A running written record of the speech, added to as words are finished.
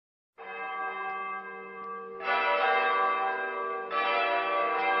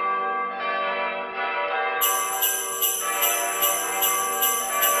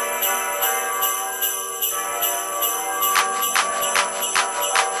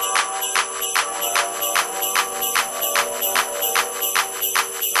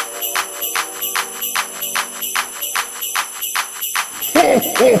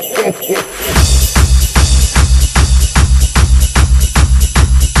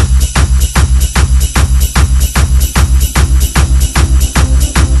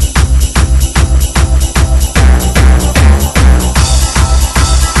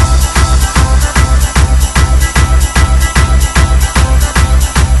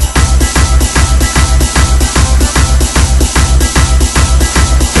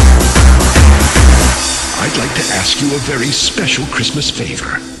very special Christmas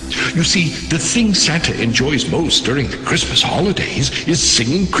favor. You see, the thing Santa enjoys most during the Christmas holidays is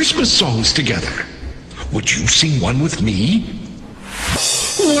singing Christmas songs together. Would you sing one with me?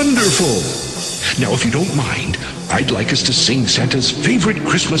 Wonderful! Now, if you don't mind, I'd like us to sing Santa's favorite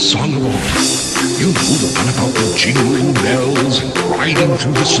Christmas song of all. You know, the one about the jingling bells and riding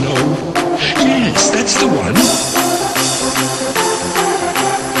through the snow. Yes, that's the one.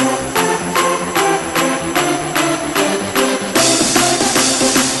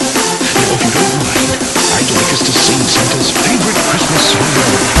 Now, if you don't mind, I'd like us to sing Santa's favorite Christmas song of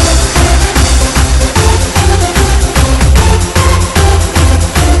all.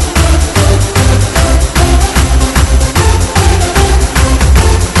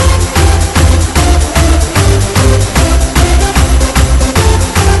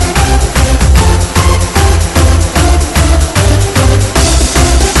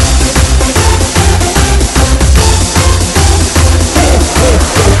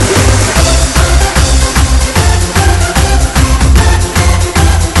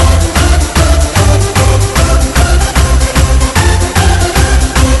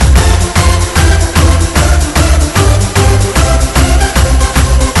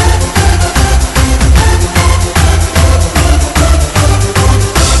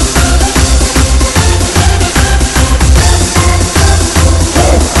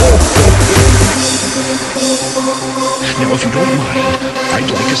 Now, if you don't mind, I'd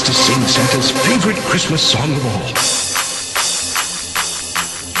like us to sing Santa's favorite Christmas song of all.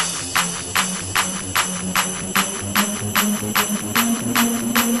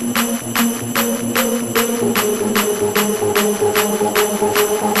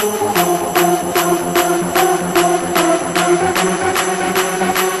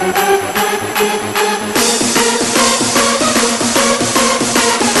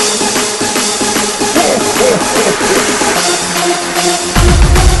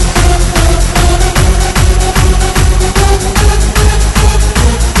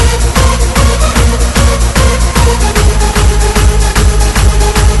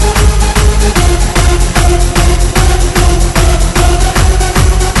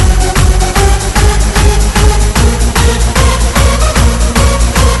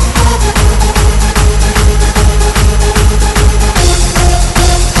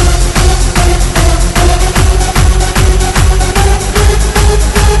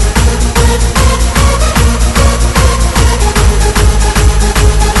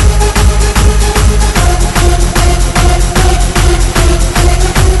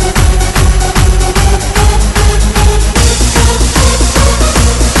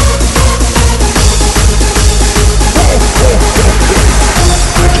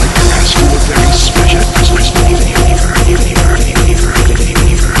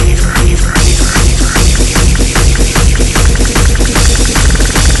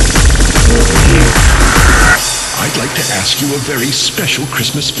 You a very special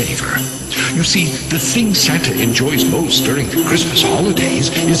Christmas favor. You see, the thing Santa enjoys most during the Christmas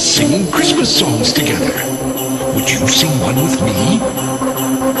holidays is singing Christmas songs together. Would you sing one with me?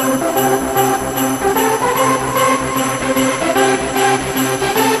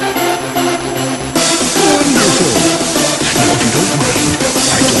 Wonderful! Now, if you don't mind,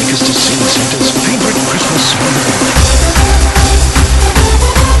 I'd like us to sing Santa's favorite Christmas song of all.